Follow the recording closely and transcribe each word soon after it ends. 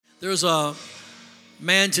There's a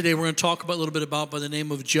man today we're going to talk about a little bit about by the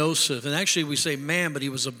name of Joseph. And actually we say man, but he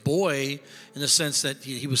was a boy in the sense that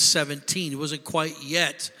he was 17. He wasn't quite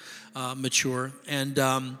yet mature. And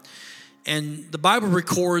the Bible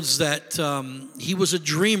records that he was a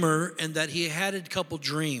dreamer and that he had a couple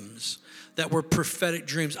dreams that were prophetic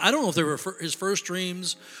dreams. I don't know if they were his first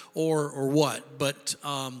dreams or what, but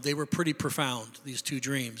they were pretty profound, these two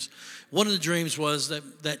dreams. One of the dreams was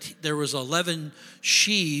that there was 11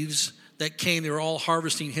 sheaves that came. They were all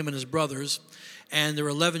harvesting, him and his brothers. And there were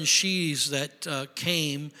 11 sheaves that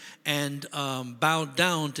came and bowed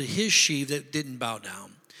down to his sheaf that didn't bow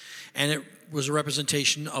down. And it was a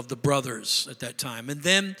representation of the brothers at that time. And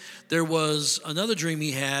then there was another dream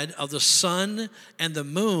he had of the sun and the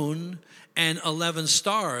moon and 11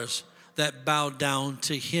 stars that bowed down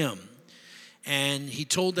to him. And he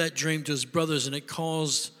told that dream to his brothers, and it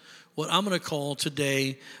caused what I'm going to call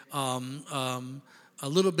today a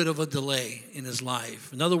little bit of a delay in his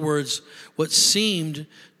life. In other words, what seemed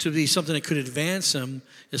to be something that could advance him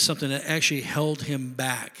is something that actually held him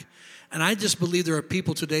back. And I just believe there are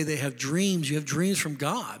people today, they have dreams. You have dreams from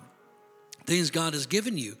God, things God has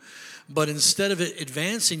given you. But instead of it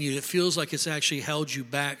advancing you, it feels like it's actually held you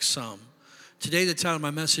back some. Today, the title of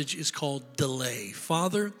my message is called Delay.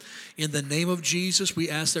 Father, in the name of Jesus, we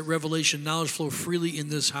ask that revelation knowledge flow freely in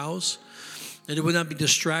this house, that it would not be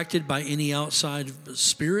distracted by any outside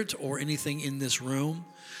spirit or anything in this room,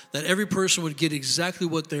 that every person would get exactly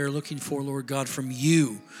what they are looking for, Lord God, from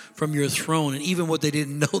you, from your throne, and even what they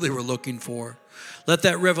didn't know they were looking for. Let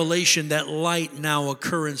that revelation, that light now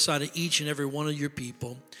occur inside of each and every one of your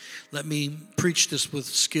people. Let me preach this with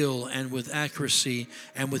skill and with accuracy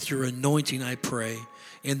and with your anointing, I pray,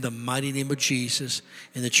 in the mighty name of Jesus.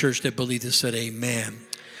 And the church that believed this said amen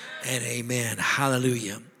and amen.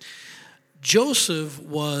 Hallelujah. Joseph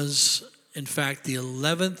was, in fact, the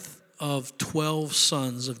 11th of 12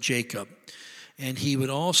 sons of Jacob. And he would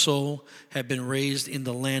also have been raised in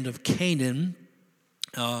the land of Canaan,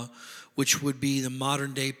 which would be the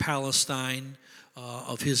modern-day Palestine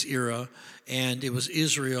of his era. And it was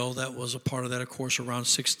Israel that was a part of that, of course, around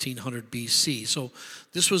 1600 BC. So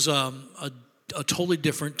this was a totally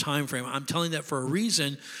different time frame. I'm telling that for a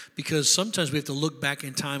reason, because sometimes we have to look back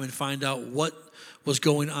in time and find out what was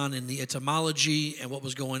going on in the etymology and what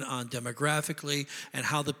was going on demographically and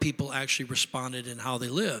how the people actually responded and how they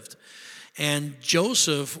lived. And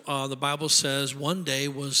Joseph, the Bible says, one day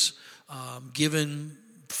was given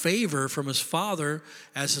favor from his father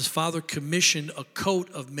as his father commissioned a coat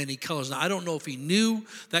of many colors. Now, I don't know if he knew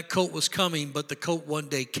that coat was coming, but the coat one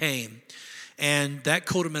day came. And that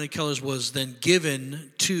coat of many colors was then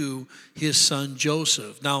given to his son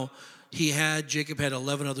Joseph. Now, Jacob had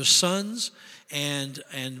 11 other sons. And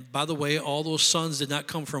by the way, all those sons did not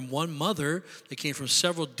come from one mother. They came from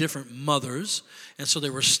several different mothers. And so they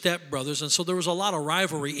were stepbrothers. And so there was a lot of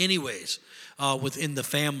rivalry anyways within the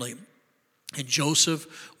family. And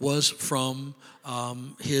Joseph was from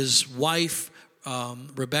his wife,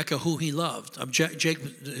 Rebekah, who he loved. Jacob,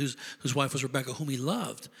 whose wife was Rebekah, whom he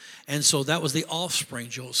loved. And so that was the offspring,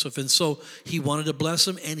 Joseph. And so he wanted to bless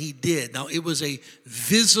him, and he did. Now, it was a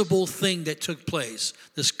visible thing that took place.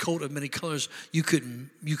 This coat of many colors, you couldn't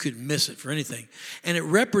miss it for anything. And it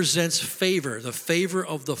represents favor, the favor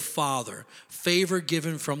of the Father, favor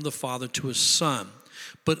given from the Father to his son.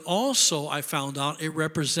 But also, I found out, it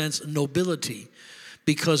represents nobility,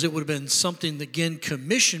 because it would have been something, again,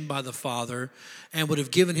 commissioned by the father and would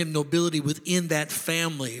have given him nobility within that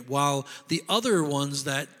family, while the other ones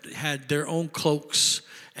that had their own cloaks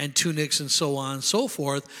and tunics and so on and so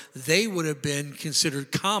forth, they would have been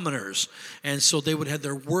considered commoners, and so they would have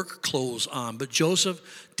their work clothes on. But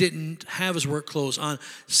Joseph didn't have his work clothes on,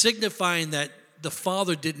 signifying that the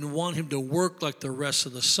father didn't want him to work like the rest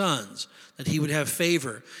of the sons, that he would have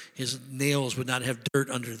favor. His nails would not have dirt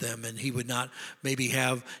under them, and he would not maybe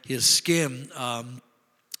have his skin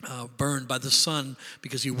burned by the sun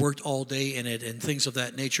because he worked all day in it and things of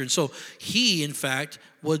that nature. And so he, in fact,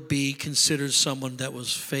 would be considered someone that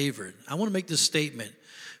was favored. I want to make this statement.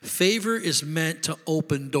 Favor is meant to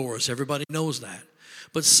open doors. Everybody knows that.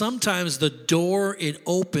 But sometimes the door it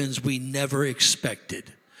opens we never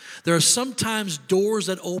expected. There are sometimes doors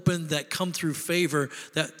that open that come through favor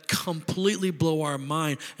that completely blow our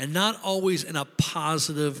mind, and not always in a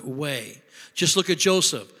positive way. Just look at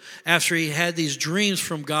Joseph. After he had these dreams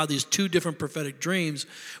from God, these two different prophetic dreams,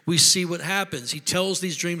 we see what happens. He tells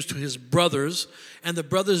these dreams to his brothers, and the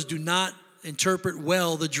brothers do not interpret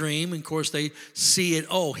well the dream. And of course, they see it.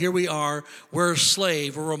 Oh, here we are. We're a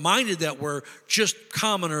slave. We're reminded that we're just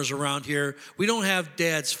commoners around here. We don't have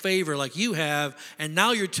Dad's favor like you have. And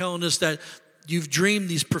now you're telling us that you've dreamed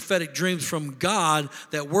these prophetic dreams from God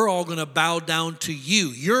that we're all going to bow down to you.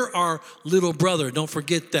 You're our little brother. Don't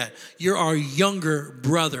forget that. You're our younger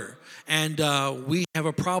brother. And we have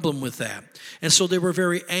a problem with that. And so they were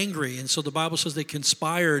very angry. And so the Bible says they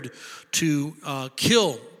conspired to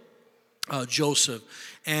kill Joseph.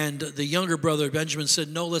 And the younger brother, Benjamin, said,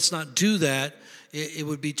 no, let's not do that. It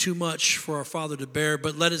would be too much for our father to bear,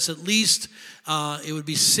 but let us at least, it would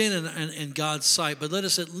be sin in God's sight, but let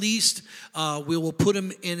us at least, we will put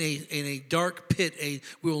him in a dark pit,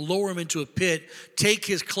 we will lower him into a pit, take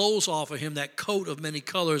his clothes off of him, that coat of many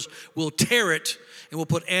colors, we'll tear it, and we'll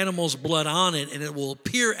put animal's blood on it, and it will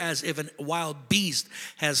appear as if a wild beast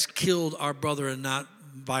has killed our brother and not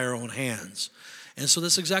by our own hands. And so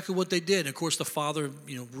that's exactly what they did. And of course, the father,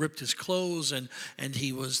 ripped his clothes and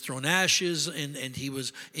he was thrown ashes and he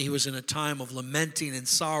was in a time of lamenting and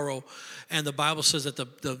sorrow. And the Bible says that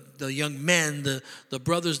the young men, the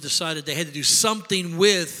brothers decided they had to do something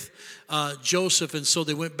with Joseph, and so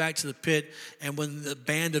they went back to the pit, and when the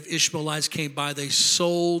band of Ishmaelites came by, they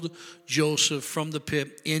sold Joseph from the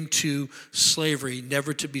pit into slavery,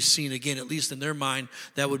 never to be seen again. At least in their mind,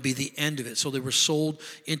 that would be the end of it. So they were sold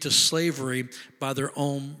into slavery by their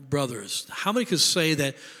own brothers. How many could say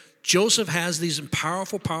that Joseph has these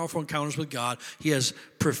powerful, powerful encounters with God? He has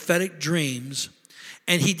prophetic dreams,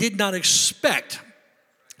 and he did not expect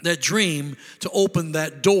that dream to open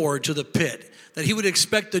that door to the pit. That he would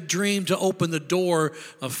expect the dream to open the door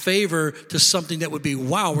of favor to something that would be,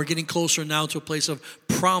 wow, we're getting closer now to a place of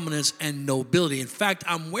prominence and nobility. In fact,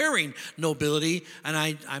 I'm wearing nobility, and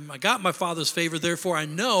I got my father's favor, therefore I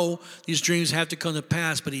know these dreams have to come to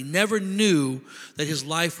pass. But he never knew that his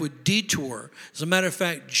life would detour. As a matter of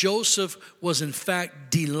fact, Joseph was in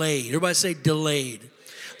fact delayed. Everybody say delayed.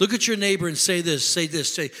 Look at your neighbor and say this,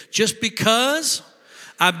 say, just because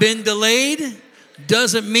I've been delayed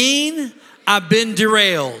doesn't mean I've been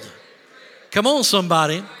derailed. Come on,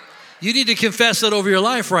 somebody. You need to confess that over your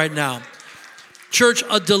life right now. Church,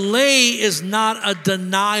 a delay is not a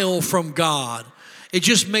denial from God. It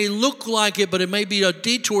just may look like it, but it may be a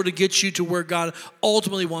detour to get you to where God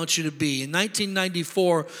ultimately wants you to be. In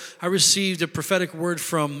 1994, I received a prophetic word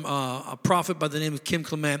from a prophet by the name of Kim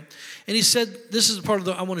Clement. And he said, this is part of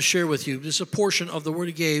I want to share with you. This is a portion of the word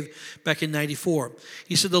he gave back in 94.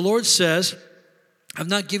 He said, the Lord says, I've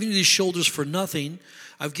not given you these shoulders for nothing.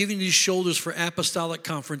 I've given you these shoulders for apostolic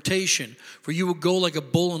confrontation. For you will go like a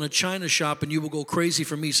bull in a china shop, and you will go crazy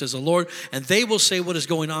for me, says the Lord. And they will say what is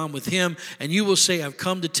going on with him. And you will say, I've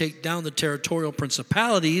come to take down the territorial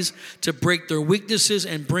principalities, to break their weaknesses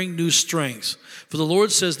and bring new strengths. For the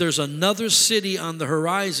Lord says, there's another city on the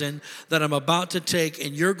horizon that I'm about to take,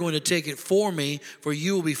 and you're going to take it for me, for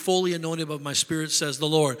you will be fully anointed by my Spirit, says the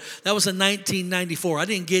Lord. That was in 1994. I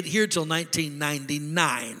didn't get here till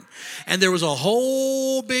 1999. And there was a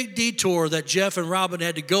whole big detour that Jeff and Robin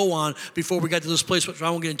had to go on before we got to this place, which I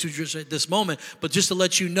won't get into just at this moment. But just to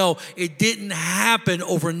let you know, it didn't happen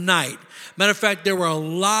overnight. Matter of fact, there were a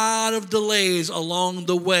lot of delays along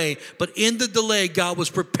the way. But in the delay, God was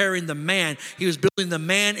preparing the man. He was building the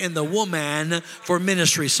man and the woman for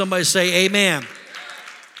ministry. Somebody say amen.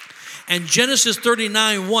 And Genesis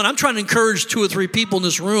 39:1, I'm trying to encourage 2 or 3 people in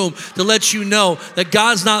this room to let you know that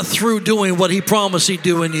God's not through doing what he promised he'd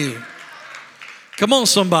do in you. Come on,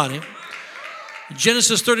 somebody.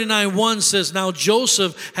 Genesis 39:1 says, now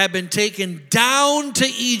Joseph had been taken down to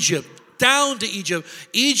Egypt. Down to Egypt.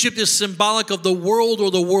 Egypt is symbolic of the world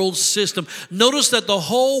or the world system. Notice that the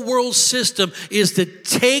whole world system is to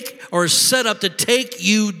take or set up to take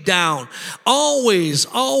you down. Always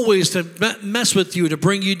to mess with you, to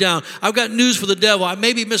bring you down. I've got news for the devil. I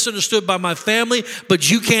may be misunderstood by my family,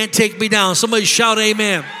 but you can't take me down. Somebody shout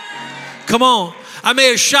amen. Come on. I may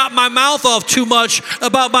have shot my mouth off too much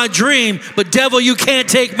about my dream, but devil, you can't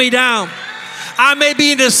take me down. I may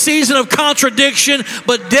be in a season of contradiction,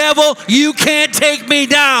 but devil, you can't take me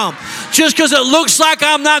down. Just because it looks like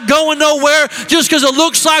I'm not going nowhere, just because it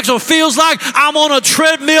looks like or feels like I'm on a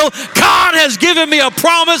treadmill, God has given me a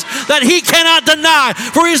promise that he cannot deny.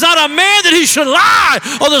 For he's not a man that he should lie,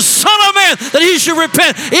 or the son of man that he should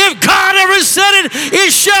repent. If God ever said it, it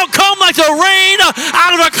shall come like the rain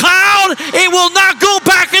out of a cloud. It will not go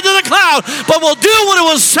back into the cloud, but will do what it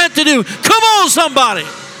was sent to do. Come on, somebody.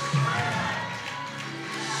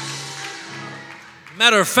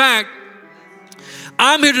 Matter of fact,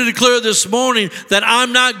 I'm here to declare this morning that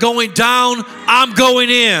I'm not going down, I'm going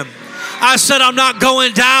in. I said I'm not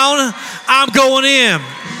going down, I'm going in.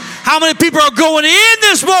 How many people are going in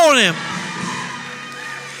this morning?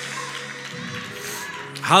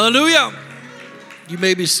 Hallelujah. You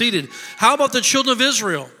may be seated. How about the children of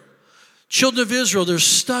Israel? Children of Israel, they're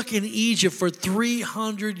stuck in Egypt for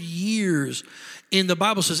 300 years. The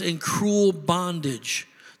Bible says in cruel bondage.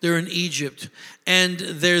 They're in Egypt. And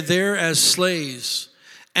they're there as slaves.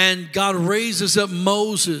 And God raises up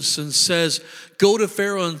Moses and says, go to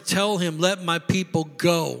Pharaoh and tell him, let my people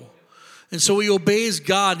go. And so he obeys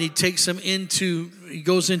God, and he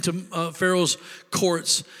goes into Pharaoh's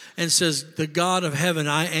courts and says, the God of heaven,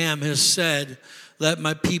 I am, has said, let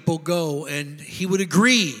my people go. And he would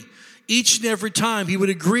agree. Each and every time he would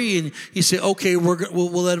agree, and he'd say, okay, we'll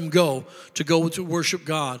let him go to worship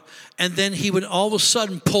God. And then he would all of a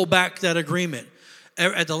sudden pull back that agreement.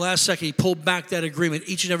 At the last second, he pulled back that agreement.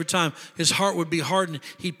 Each and every time his heart would be hardened,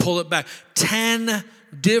 he'd pull it back. 10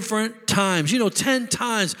 different times. 10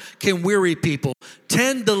 times can weary people.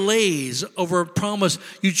 10 delays over a promise.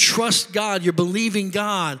 You trust God. You're believing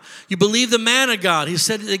God. You believe the man of God. He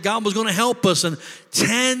said that God was going to help us. And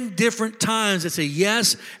 10 different times it's a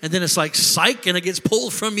yes. And then it's like psych and it gets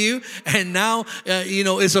pulled from you. And now,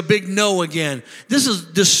 it's a big no again. This is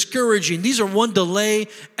discouraging. These are one delay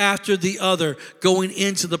after the other going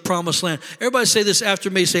into the promised land. Everybody say this after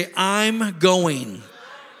me. Say, I'm going.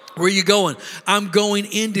 Where are you going? I'm going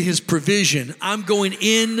into his provision. I'm going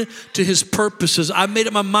into his purposes. I've made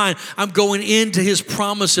up my mind. I'm going into his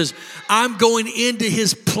promises. I'm going into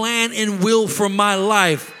his plan and will for my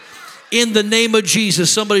life. In the name of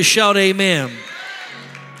Jesus. Somebody shout amen.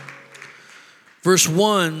 Verse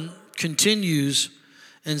 1 continues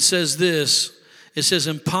and says this. It says,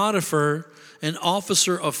 and Potiphar, an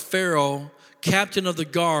officer of Pharaoh, captain of the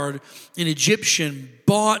guard, an Egyptian,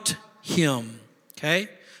 bought him. Okay?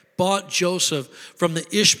 Bought Joseph from the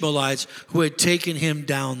Ishmaelites who had taken him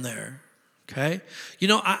down there. Okay?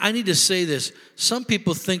 I need to say this. Some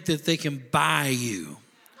people think that they can buy you.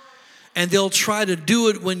 And they'll try to do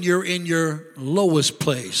it when you're in your lowest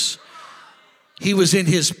place. He was in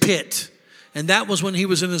his pit. And that was when he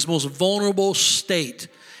was in his most vulnerable state.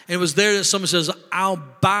 And it was there that someone says, I'll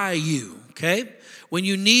buy you. Okay? When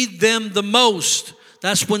you need them the most,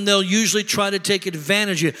 that's when they'll usually try to take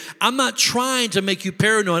advantage of you. I'm not trying to make you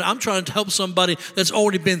paranoid. I'm trying to help somebody that's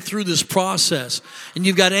already been through this process. And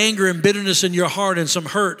you've got anger and bitterness in your heart and some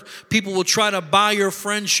hurt. People will try to buy your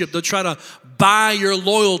friendship. They'll try to buy your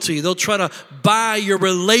loyalty. They'll try to buy your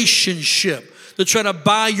relationship. They'll try to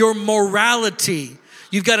buy your morality.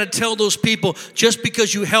 You've got to tell those people, just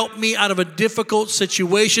because you helped me out of a difficult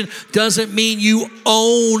situation doesn't mean you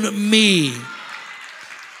own me.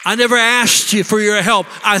 I never asked you for your help.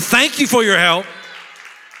 I thank you for your help,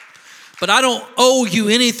 but I don't owe you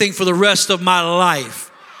anything for the rest of my life.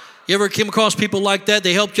 You ever came across people like that?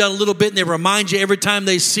 They helped you out a little bit and they remind you every time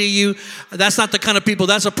they see you. That's not the kind of people.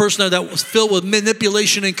 That's a person that was filled with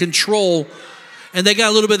manipulation and control, and they got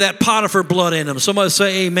a little bit of that Potiphar blood in them. Somebody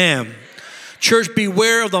say amen. Church,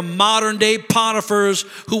 beware of the modern day Potiphars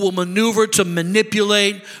who will maneuver to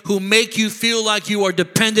manipulate, who make you feel like you are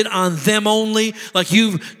dependent on them only, like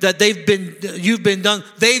they've done you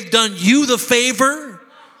the favor.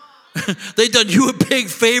 They've done you a big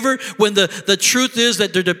favor when the truth is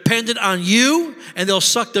that they're dependent on you, and they'll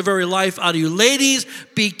suck the very life out of you. Ladies,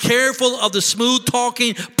 be careful of the smooth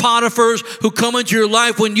talking Potiphars who come into your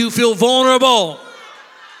life when you feel vulnerable.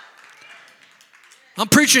 I'm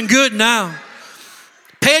preaching good now.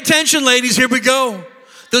 Pay attention, ladies. Here we go.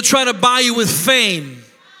 They'll try to buy you with fame.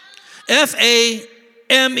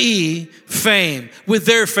 F-A-M-E, fame. With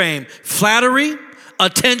their fame. Flattery,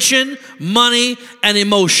 attention, money, and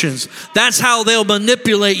emotions. That's how they'll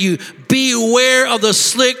manipulate you. Beware of the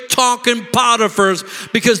slick talking Potiphars,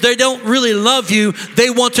 because they don't really love you. They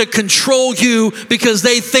want to control you because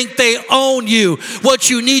they think they own you. What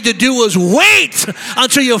you need to do is wait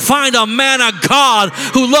until you find a man of God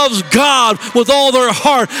who loves God with all their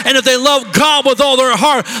heart. And if they love God with all their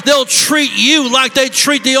heart, they'll treat you like they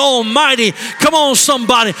treat the Almighty. Come on,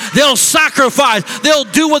 somebody. They'll sacrifice. They'll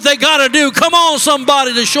do what they got to do. Come on,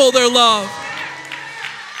 somebody, to show their love.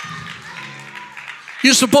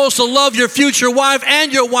 You're supposed to love your future wife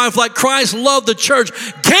and your wife like Christ loved the church,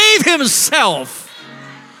 gave himself.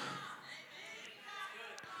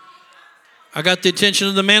 I got the attention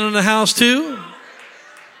of the man in the house too.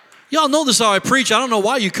 Y'all know this is how I preach. I don't know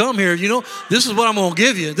why you come here. This is what I'm going to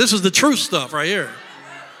give you. This is the truth stuff right here.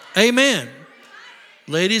 Amen.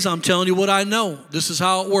 Ladies, I'm telling you what I know. This is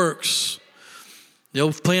how it works.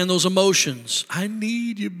 They'll play on those emotions. I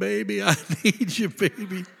need you, baby. I need you,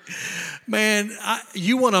 baby. Man,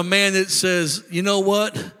 you want a man that says, you know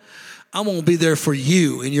what? I'm going to be there for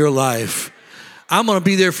you in your life. I'm going to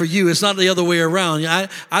be there for you. It's not the other way around. I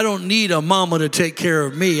don't need a mama to take care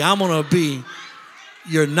of me. I'm going to be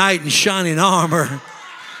your knight in shining armor.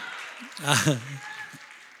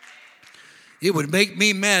 It would make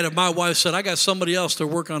me mad if my wife said, I got somebody else to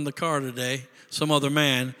work on the car today, some other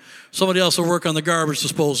man. Somebody else to work on the garbage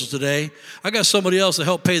disposal today. I got somebody else to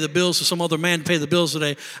help pay the bills to some other man to pay the bills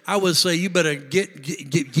today. I would say, you better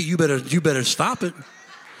you better stop it.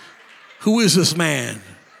 Who is this man?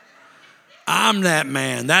 I'm that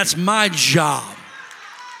man. That's my job.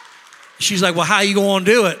 She's like, well, how you going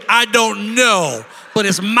to do it? I don't know, but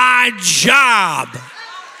it's my job.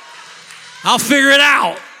 I'll figure it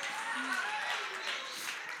out.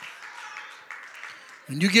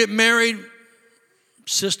 When you get married,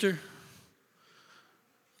 sister,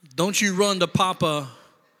 don't you run to Papa,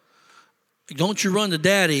 don't you run to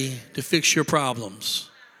Daddy to fix your problems.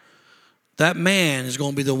 That man is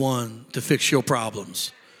going to be the one to fix your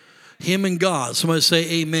problems. Him and God. Somebody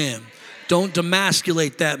say amen. Don't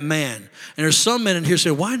demasculate that man. And there's some men in here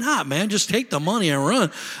say, why not, man? Just take the money and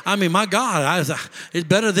run. I mean, my God, it's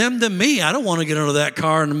better them than me. I don't want to get into that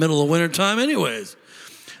car in the middle of wintertime anyways.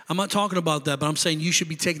 I'm not talking about that, but I'm saying you should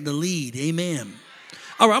be taking the lead. Amen.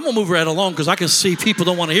 All right, I'm going to move right along because I can see people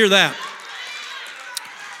don't want to hear that.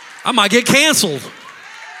 I might get canceled.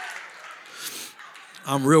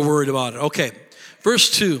 I'm real worried about it. Okay, verse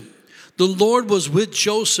 2. The Lord was with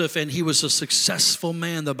Joseph, and he was a successful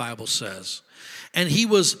man, the Bible says. And he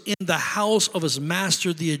was in the house of his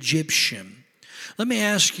master, the Egyptian. Let me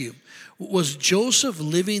ask you, was Joseph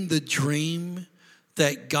living the dream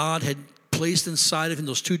that God had placed inside of him,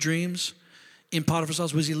 those two dreams in Potiphar's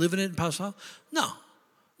house? Was he living it in Potiphar's house? No.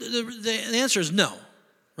 The answer is no,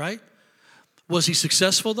 right? Was he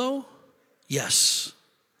successful though? Yes.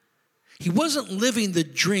 He wasn't living the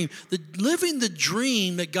dream. Living the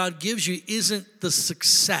dream that God gives you isn't the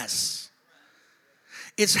success.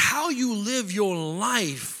 It's how you live your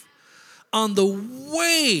life on the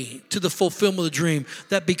way to the fulfillment of the dream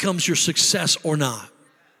that becomes your success or not.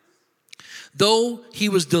 Though he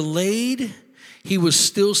was delayed, he was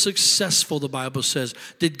still successful, the Bible says.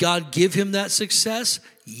 Did God give him that success?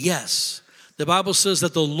 Yes. The Bible says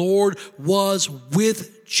that the Lord was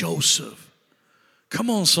with Joseph.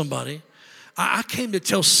 Come on, somebody. I came to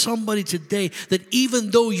tell somebody today that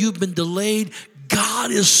even though you've been delayed,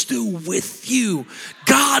 God is still with you.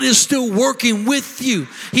 God is still working with you.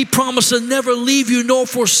 He promised to never leave you nor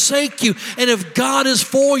forsake you. And if God is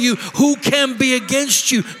for you, who can be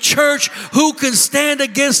against you? Church, who can stand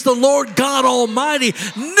against the Lord God Almighty?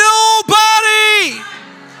 Nobody!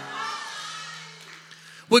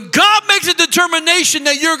 When God makes a determination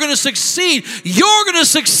that you're going to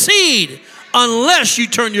succeed unless you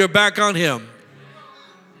turn your back on him.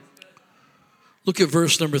 Look at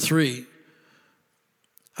verse number 3.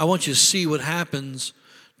 I want you to see what happens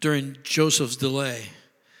during Joseph's delay.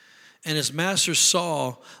 And his master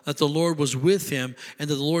saw that the Lord was with him, and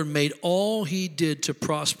that the Lord made all he did to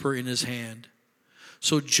prosper in his hand.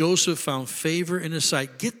 So Joseph found favor in his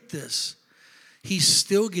sight. Get this. He's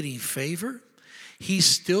still getting favor. He's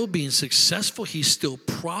still being successful. He's still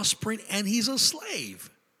prospering, and he's a slave.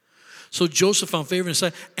 So Joseph found favor in his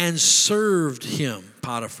sight and served him,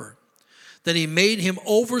 Potiphar. Then he made him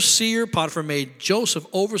overseer. Potiphar made Joseph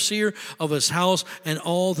overseer of his house, and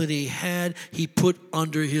all that he had he put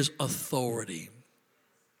under his authority.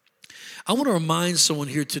 I want to remind someone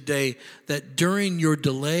here today that during your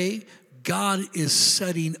delay, God is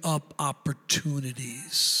setting up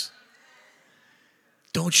opportunities.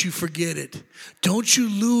 Don't you forget it. Don't you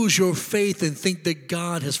lose your faith and think that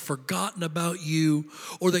God has forgotten about you,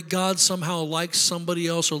 or that God somehow likes somebody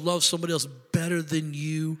else or loves somebody else better than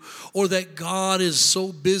you, or that God is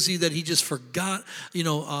so busy that he just forgot,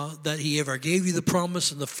 that he ever gave you the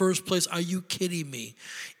promise in the first place. Are you kidding me?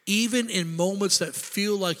 Even in moments that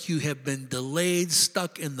feel like you have been delayed,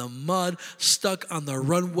 stuck in the mud, stuck on the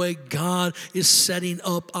runway, God is setting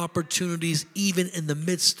up opportunities even in the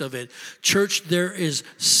midst of it. Church, there is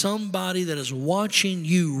somebody that is watching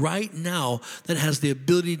you right now that has the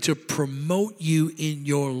ability to promote you in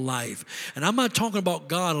your life. And I'm not talking about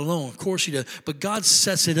God alone. Of course he does. But God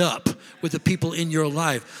sets it up with the people in your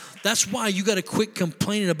life. That's why you got to quit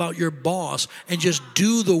complaining about your boss and just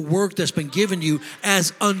do the work that's been given you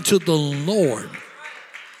as unto the Lord.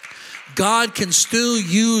 God can still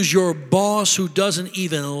use your boss who doesn't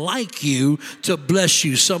even like you to bless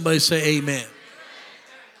you. Somebody say amen.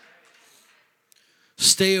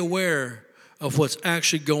 Stay aware of what's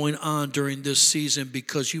actually going on during this season,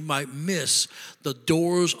 because you might miss the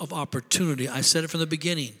doors of opportunity. I said it from the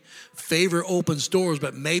beginning. Favor opens doors,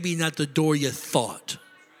 but maybe not the door you thought.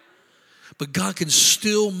 But God can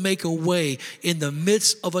still make a way in the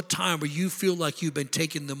midst of a time where you feel like you've been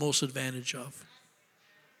taken the most advantage of.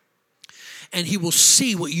 And he will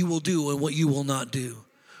see what you will do and what you will not do.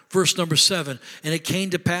 Verse number 7, and it came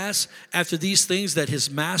to pass after these things that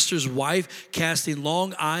his master's wife casting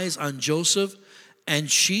long eyes on Joseph,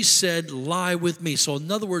 and she said, lie with me. So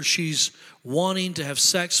in other words, she's wanting to have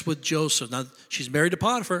sex with Joseph. Now, she's married to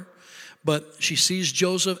Potiphar, but she sees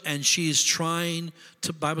Joseph and she's trying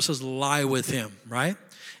to, Bible says, lie with him, right?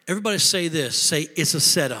 Everybody say this. Say, it's a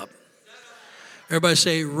setup. Everybody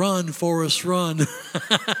say, run, Forrest, run.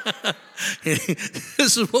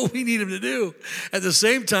 This is what we need him to do. At the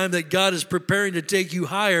same time that God is preparing to take you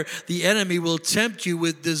higher, the enemy will tempt you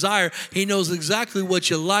with desire. He knows exactly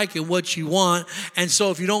what you like and what you want. And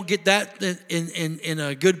so if you don't get that in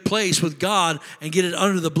a good place with God and get it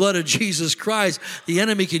under the blood of Jesus Christ, the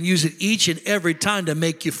enemy can use it each and every time to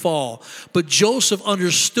make you fall. But Joseph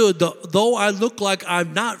understood, though I look like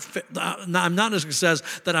I'm not a success,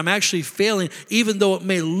 that I'm actually failing, even though it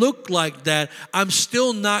may look like that, I'm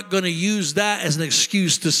still not going to use that as an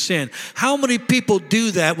excuse to sin. How many people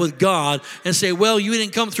do that with God and say, well, you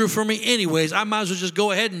didn't come through for me anyways. I might as well just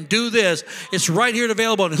go ahead and do this. It's right here and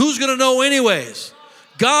available. And who's going to know anyways?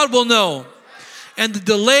 God will know. And the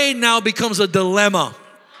delay now becomes a dilemma.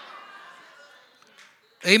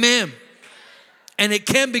 Amen. And it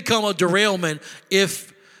can become a derailment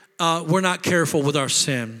if we're not careful with our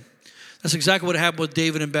sin. That's exactly what happened with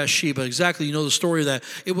David and Bathsheba. Exactly, you know the story of that.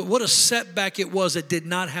 What a setback it was that did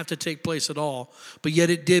not have to take place at all. But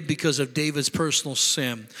yet it did because of David's personal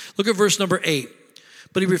sin. Look at verse number 8.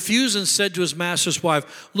 But he refused and said to his master's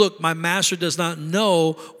wife, look, my master does not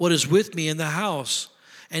know what is with me in the house,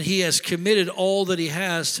 and he has committed all that he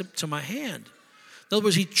has to my hand. In other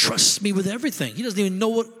words, he trusts me with everything. He doesn't even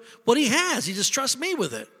know what he has. He just trusts me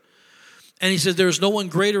with it. And he said, there is no one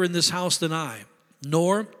greater in this house than I,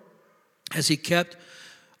 nor has he kept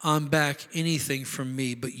on back anything from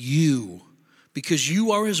me but you, because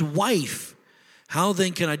you are his wife. How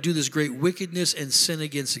then can I do this great wickedness and sin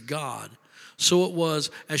against God? So it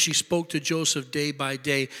was, as she spoke to Joseph day by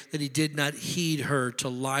day, that he did not heed her to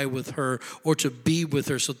lie with her or to be with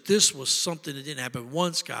her. So this was something that didn't happen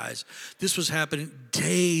once, guys. This was happening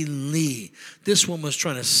daily. This woman was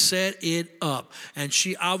trying to set it up. And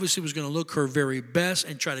she obviously was going to look her very best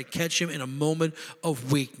and try to catch him in a moment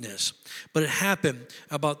of weakness. But it happened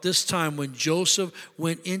about this time when Joseph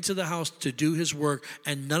went into the house to do his work,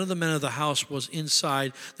 and none of the men of the house was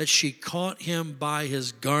inside, that she caught him by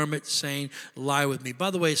his garment, saying, lie with me.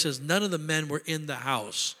 By the way, it says none of the men were in the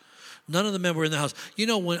house. None of the men were in the house. You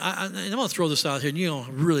know, when I'm going to throw this out here, and you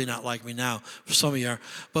don't really not like me now, for some of you are,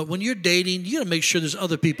 but when you're dating, you got to make sure there's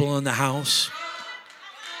other people in the house.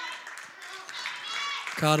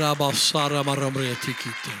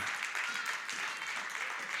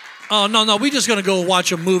 Oh, no, we're just going to go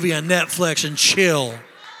watch a movie on Netflix and chill.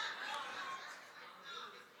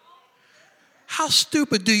 How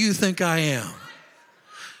stupid do you think I am?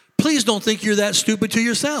 Please don't think you're that stupid to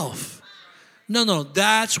yourself. No,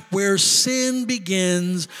 that's where sin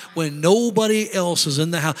begins, when nobody else is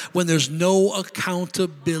in the house, when there's no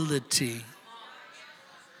accountability.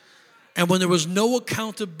 And when there was no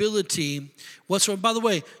accountability whatsoever, by the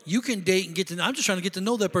way, you can date and get to know, I'm just trying to get to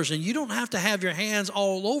know that person. You don't have to have your hands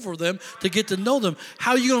all over them to get to know them.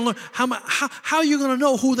 How are you going to learn? How are you going to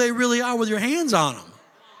know who they really are with your hands on them?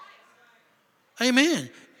 Amen.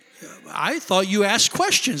 I thought you asked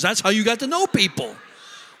questions. That's how you got to know people.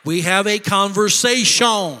 We have a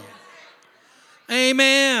conversation.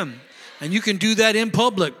 Amen. And you can do that in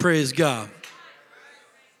public, praise God.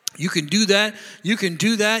 You can do that. You can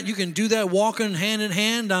do that. You can do that walking hand in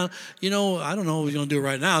hand on, I don't know what we're going to do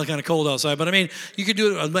right now. It's kind of cold outside. But you can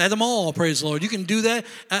do it at the mall, praise the Lord. You can do that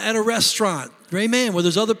at a restaurant, amen, where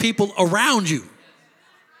there's other people around you.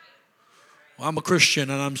 Well, I'm a Christian,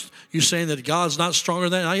 and you saying that God's not stronger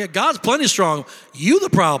than I? God's plenty strong. You the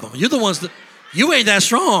problem. You're the ones that, you ain't that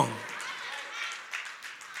strong.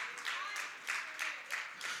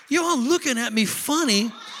 You're all looking at me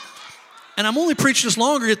funny. And I'm only preaching this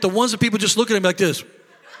longer at the ones that people just look at me like this.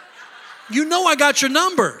 You know I got your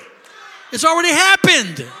number. It's already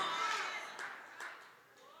happened.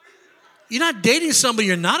 You're not dating somebody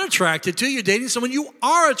you're not attracted to. You're dating someone you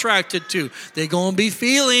are attracted to. They're going to be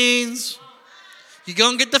feelings. You're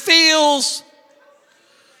going to get the feels.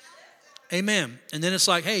 Amen. And then it's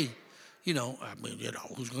like, hey,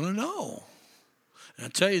 who's going to know? And I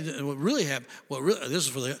tell you what really happened. This is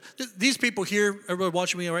for these people here, everybody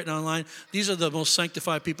watching me right now online. These are the most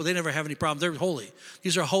sanctified people. They never have any problem. They're holy.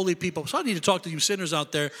 These are holy people. So I need to talk to you sinners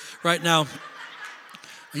out there right now.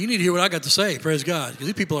 You need to hear what I got to say. Praise God, because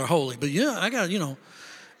these people are holy. But I got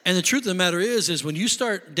And the truth of the matter is when you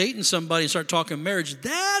start dating somebody and start talking marriage,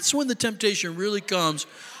 that's when the temptation really comes,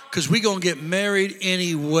 because we're gonna get married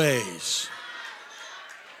anyways.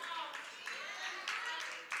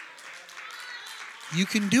 You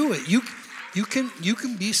can do it. You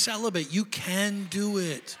can be celibate. You can do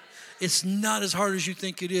it. It's not as hard as you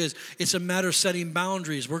think it is. It's a matter of setting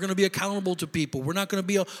boundaries. We're going to be accountable to people. We're not going to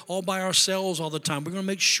be all by ourselves all the time. We're going to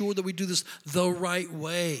make sure that we do this the right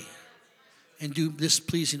way and do this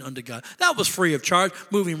pleasing unto God. That was free of charge,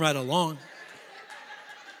 moving right along.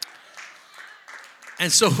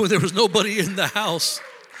 And so when there was nobody in the house,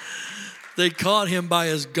 they caught him by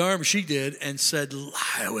his garment, she did, and said,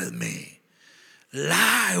 lie with me.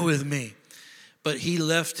 Lie with me. But he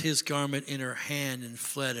left his garment in her hand and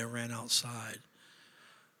fled and ran outside.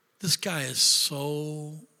 This guy is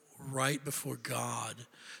so right before God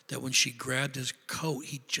that when she grabbed his coat,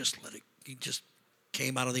 he just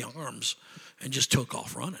came out of the arms and just took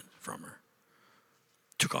off running from her.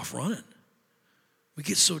 Took off running. We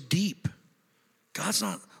get so deep. God's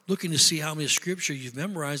not looking to see how many scripture you've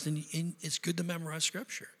memorized, and it's good to memorize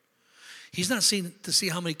scripture. He's not seeing to see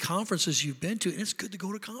how many conferences you've been to, and it's good to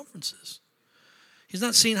go to conferences. He's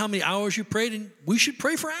not seeing how many hours you prayed, and we should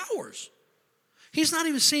pray for hours. He's not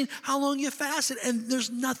even seeing how long you fasted, and there's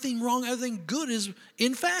nothing wrong. Everything good is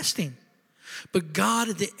in fasting. But God,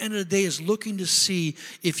 at the end of the day, is looking to see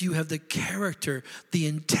if you have the character, the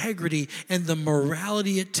integrity, and the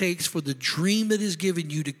morality it takes for the dream that is given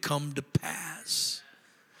you to come to pass.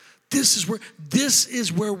 This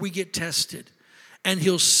is where we get tested. And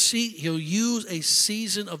he'll use a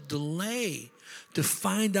season of delay to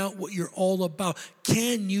find out what you're all about.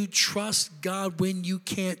 Can you trust God when you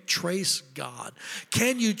can't trace God?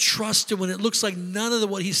 Can you trust him when it looks like none of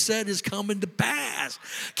what he said is coming to pass?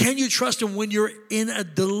 Can you trust him when you're in a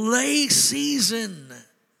delay season?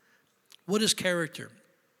 What is character?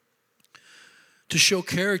 To show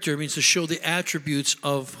character means to show the attributes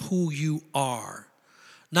of who you are.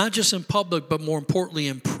 Not just in public, but more importantly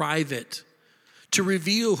in private. To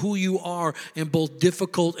reveal who you are in both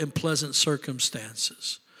difficult and pleasant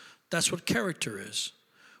circumstances. That's what character is.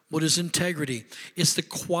 What is integrity? It's the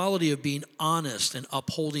quality of being honest and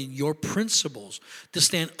upholding your principles. To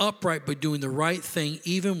stand upright by doing the right thing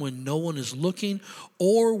even when no one is looking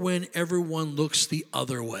or when everyone looks the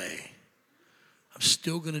other way. I'm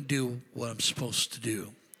still going to do what I'm supposed to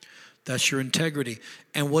do. That's your integrity.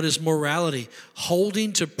 And what is morality?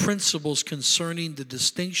 Holding to principles concerning the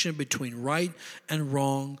distinction between right and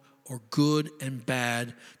wrong or good and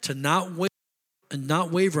bad, to not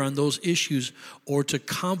waver on those issues or to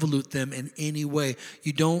convolute them in any way.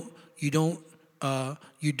 You don't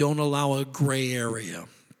allow a gray area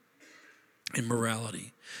in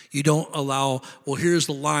morality. You don't allow, well, here's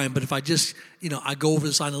the line, but if I just, I go over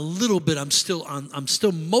this line a little bit, I'm still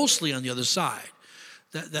mostly on the other side.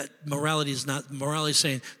 That morality is not, morality is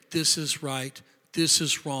saying, this is right, this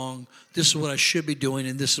is wrong, this is what I should be doing,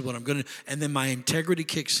 and this is what I'm going to, and then my integrity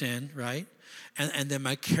kicks in, right? And then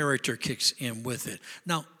my character kicks in with it.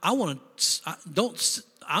 Now,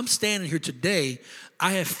 I'm standing here today,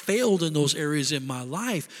 I have failed in those areas in my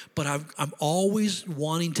life, but I'm always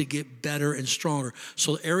wanting to get better and stronger.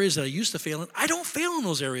 So the areas that I used to fail in, I don't fail in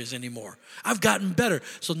those areas anymore. I've gotten better.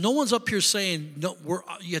 So no one's up here saying, no,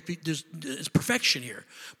 there's perfection here.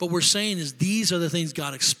 But we're saying is these are the things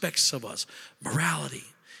God expects of us. Morality.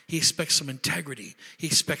 He expects some integrity. He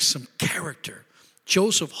expects some character.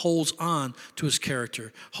 Joseph holds on to his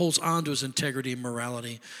character, holds on to his integrity and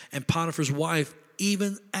morality. And Potiphar's wife,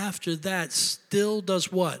 even after that, still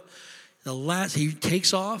does what? He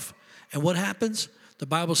takes off, and what happens? The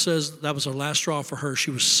Bible says that was her last straw for her.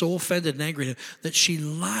 She was so offended and angry at him that she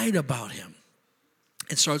lied about him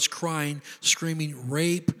and starts crying, screaming,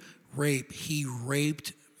 rape, rape. He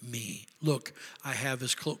raped me. Look, I have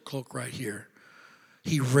his cloak right here.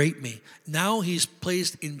 He raped me. Now he's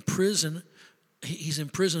placed in prison. He's in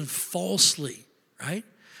prison falsely, right?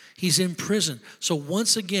 He's in prison. So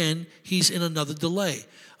once again, he's in another delay.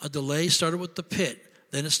 A delay started with the pit.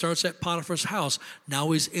 Then it starts at Potiphar's house. Now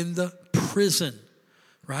he's in the prison,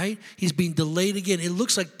 right? He's being delayed again. It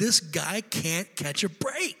looks like this guy can't catch a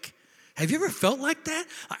break. Have you ever felt like that?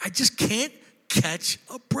 I just can't catch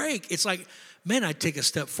a break. It's like, man, I take a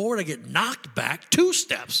step forward, I get knocked back 2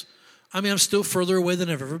 steps. I'm still further away than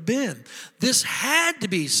I've ever been. This had to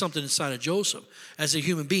be something inside of Joseph as a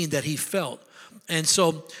human being that he felt. And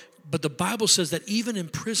so, but the Bible says that even in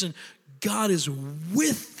prison, God is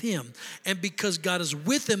with him. And because God is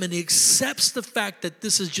with him and he accepts the fact that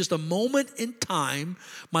this is just a moment in time,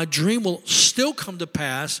 my dream will still come to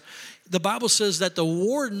pass. The Bible says that the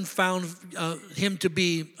warden found him to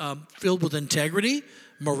be filled with integrity,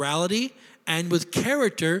 morality, and with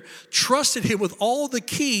character, trusted him with all the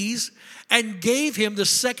keys, and gave him the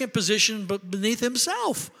second position beneath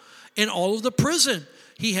himself in all of the prison.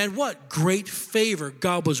 he had what? Great favor.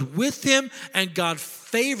 God was with him, and God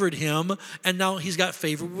favored him, and now he's got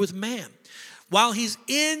favor with man. While he's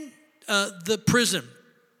in the prison,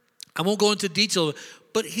 I won't go into detail,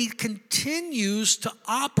 but he continues to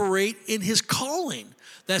operate in his calling.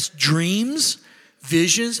 That's dreams,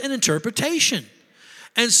 visions, and interpretation.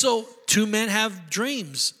 And so 2 men have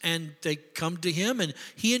dreams, and they come to him, and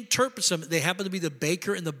he interprets them. They happen to be the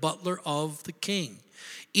baker and the butler of the king.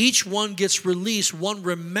 Each one gets released. One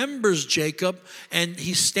remembers Jacob, and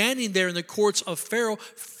he's standing there in the courts of Pharaoh.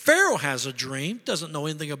 Pharaoh has a dream, doesn't know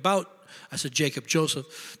anything about, I said Jacob,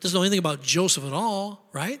 Joseph, doesn't know anything about Joseph at all,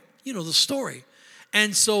 right? You know the story.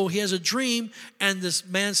 And so he has a dream, and this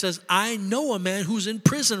man says, I know a man who's in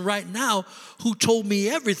prison right now who told me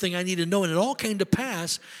everything I need to know, and it all came to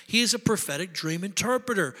pass. He is a prophetic dream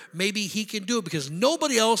interpreter. Maybe he can do it because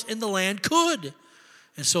nobody else in the land could.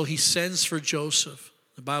 And so he sends for Joseph.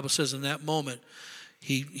 The Bible says in that moment,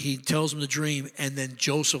 he tells him the dream, and then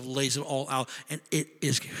Joseph lays it all out, and it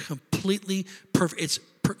is completely perfect. It's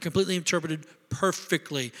completely interpreted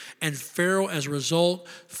perfectly. And Pharaoh, as a result,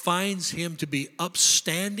 finds him to be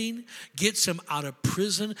upstanding, gets him out of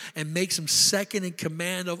prison, and makes him second in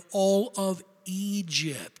command of all of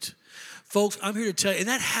Egypt. Folks, I'm here to tell you, and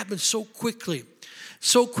that happened so quickly.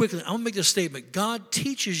 So quickly. I'm going to make this statement. God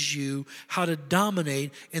teaches you how to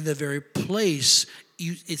dominate in the very place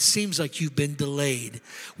it seems like you've been delayed.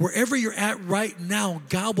 Wherever you're at right now,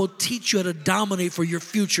 God will teach you how to dominate for your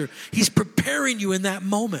future. He's preparing you in that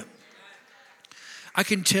moment. I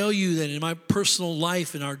can tell you that in my personal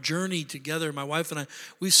life, in our journey together, my wife and I,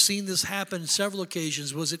 we've seen this happen on several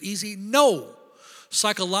occasions. Was it easy? No.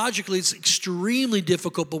 Psychologically, it's extremely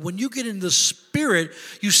difficult, but when you get in the spirit,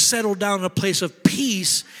 you settle down in a place of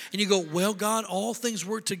peace, and you go, well, God, all things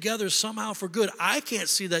work together somehow for good. I can't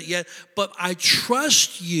see that yet, but I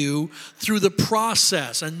trust you through the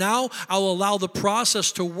process, and now I'll allow the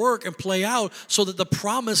process to work and play out so that the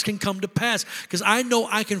promise can come to pass, because I know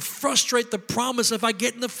I can frustrate the promise if I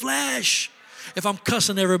get in the flesh. If I'm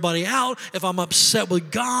cussing everybody out, if I'm upset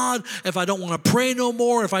with God, if I don't want to pray no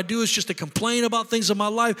more, if I do it's just to complain about things in my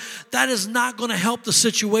life, that is not going to help the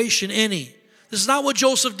situation any. This is not what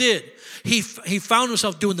Joseph did. He found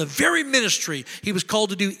himself doing the very ministry he was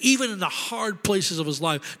called to do, even in the hard places of his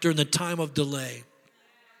life during the time of delay.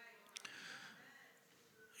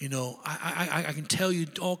 You know, I can tell you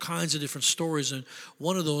all kinds of different stories, and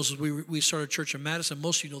one of those is we started a church in Madison.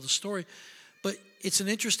 Most of you know the story. But it's an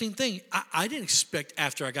interesting thing. I didn't expect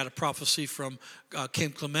after I got a prophecy from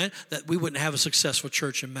Kim Clement that we wouldn't have a successful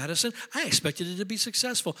church in Madison. I expected it to be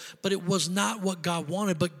successful, but it was not what God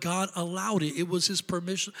wanted, but God allowed it. It was his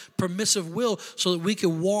permissive will so that we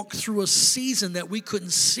could walk through a season that we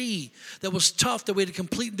couldn't see, that was tough, that we had to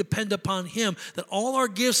completely depend upon him, that all our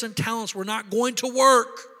gifts and talents were not going to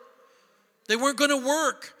work. They weren't going to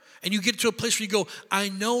work. And you get to a place where you go, I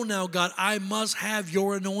know now, God, I must have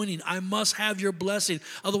your anointing. I must have your blessing.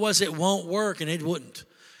 Otherwise, it won't work, and it wouldn't.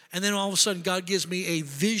 And then all of a sudden, God gives me a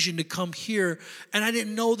vision to come here. And I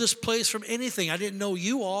didn't know this place from anything. I didn't know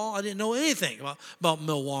you all. I didn't know anything about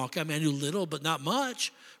Milwaukee. I mean, I knew little, but not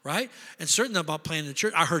much, right? And certainly not about planting a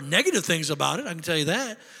church. I heard negative things about it, I can tell you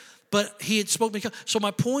that. But he had spoken to me. So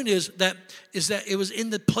my point is that it was in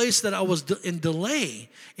the place that I was in delay,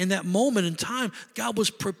 in that moment in time, God was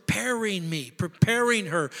preparing me, preparing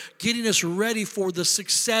her, getting us ready for the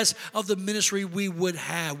success of the ministry we would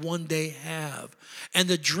have, one day have. And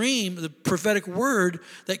the dream, the prophetic word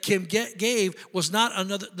that Kim gave was not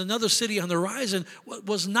another city on the horizon,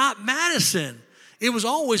 was not Madison. It was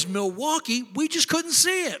always Milwaukee. We just couldn't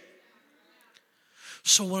see it.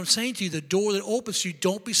 So what I'm saying to you, the door that opens to you,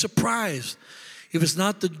 don't be surprised if it's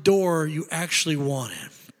not the door you actually wanted.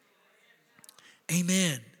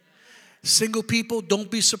 Amen. Single people, don't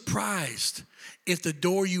be surprised if the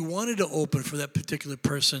door you wanted to open for that particular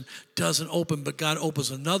person doesn't open, but God opens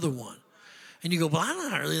another one. And you go, well, I'm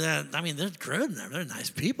not really that, I mean, they're good, and they're nice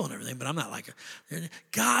people and everything, but I'm not like,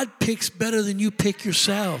 God picks better than you pick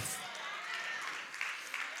yourself.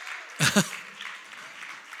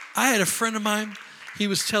 I had a friend of mine. He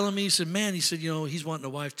was telling me, he said, man, he's wanting a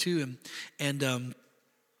wife too. And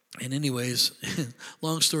anyways,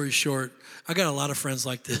 long story short, I got a lot of friends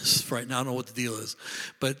like this right now. I don't know what the deal is,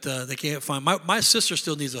 but they can't find, my sister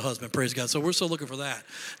still needs a husband, praise God. So we're still looking for that.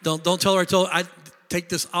 Don't tell her I take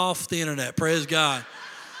this off the internet, praise God.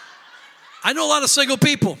 I know a lot of single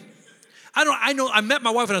people. I met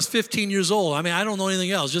my wife when I was 15 years old. I mean, I don't know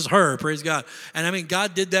anything else, just her, praise God. And I mean,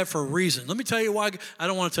 God did that for a reason. Let me tell you why. I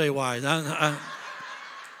don't want to tell you why.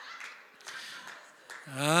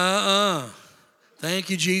 Thank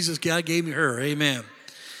you, Jesus. God gave me her. Amen.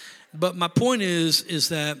 But my point is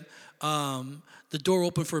that the door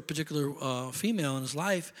opened for a particular female in his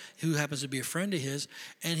life who happens to be a friend of his,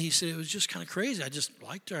 and he said it was just kind of crazy. I just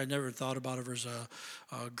liked her. I never thought about her as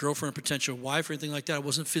a girlfriend, potential wife, or anything like that. I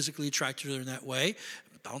wasn't physically attracted to her in that way.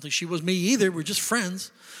 I don't think she was me either. We're just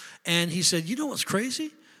friends. And he said, you know what's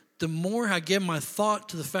crazy? The more I give my thought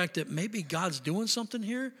to the fact that maybe God's doing something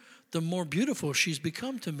here, the more beautiful she's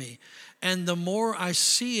become to me. And the more I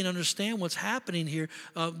see and understand what's happening here,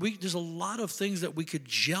 there's a lot of things that we could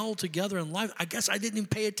gel together in life. I guess I didn't even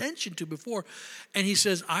pay attention to before. And he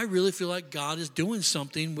says, I really feel like God is doing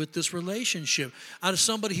something with this relationship. Out of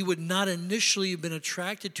somebody he would not initially have been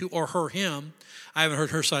attracted to, or him. I haven't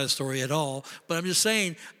heard her side of the story at all. But I'm just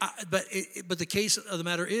saying, but the case of the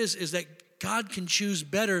matter is that God can choose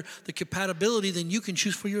better the compatibility than you can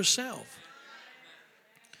choose for yourself,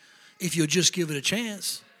 if you'll just give it a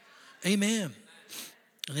chance. Amen.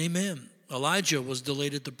 And amen. Elijah was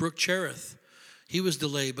delayed at the brook Cherith. He was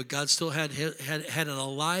delayed, but God still had an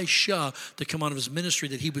Elisha to come out of his ministry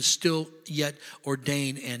that he would still yet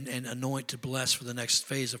ordain and anoint to bless for the next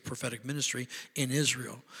phase of prophetic ministry in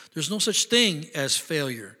Israel. There's no such thing as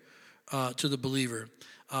failure to the believer.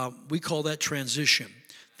 We call that transition.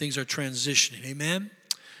 Things are transitioning. Amen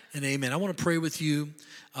and amen. I want to pray with you.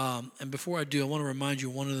 And before I do, I want to remind you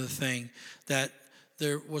one other thing, that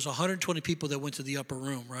there was 120 people that went to the upper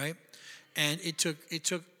room, right? And it took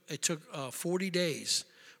 40 days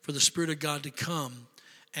for the Spirit of God to come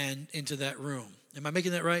and into that room. Am I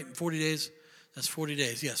making that right? 40 days? That's 40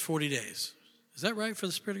 days. Yes, 40 days. Is that right for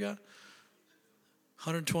the Spirit of God?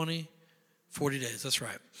 120, 40 days. That's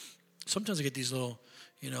right. Sometimes I get these little,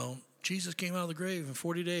 Jesus came out of the grave in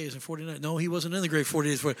 40 days and 40 nights. No, he wasn't in the grave 40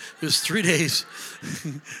 days. It was 3 days.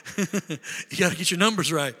 You got to get your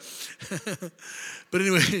numbers right. But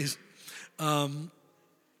anyways, and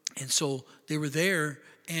so they were there,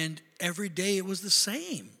 and every day it was the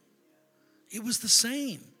same. It was the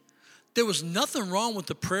same. There was nothing wrong with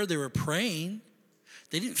the prayer they were praying.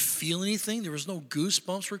 They didn't feel anything. There was no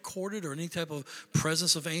goosebumps recorded or any type of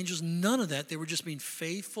presence of angels. None of that. They were just being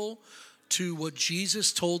faithful to what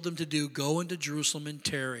Jesus told them to do. Go into Jerusalem and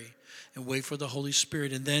tarry and wait for the Holy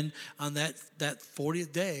Spirit. And then on that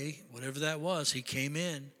 40th day, whatever that was, he came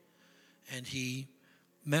in and he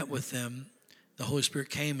met with them. The Holy Spirit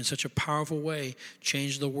came in such a powerful way,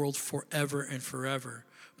 changed the world forever and forever.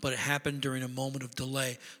 But it happened during a moment of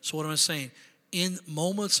delay. So what am I saying? In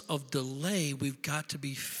moments of delay, we've got to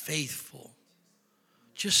be faithful.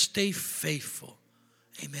 Just stay faithful.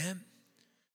 Amen.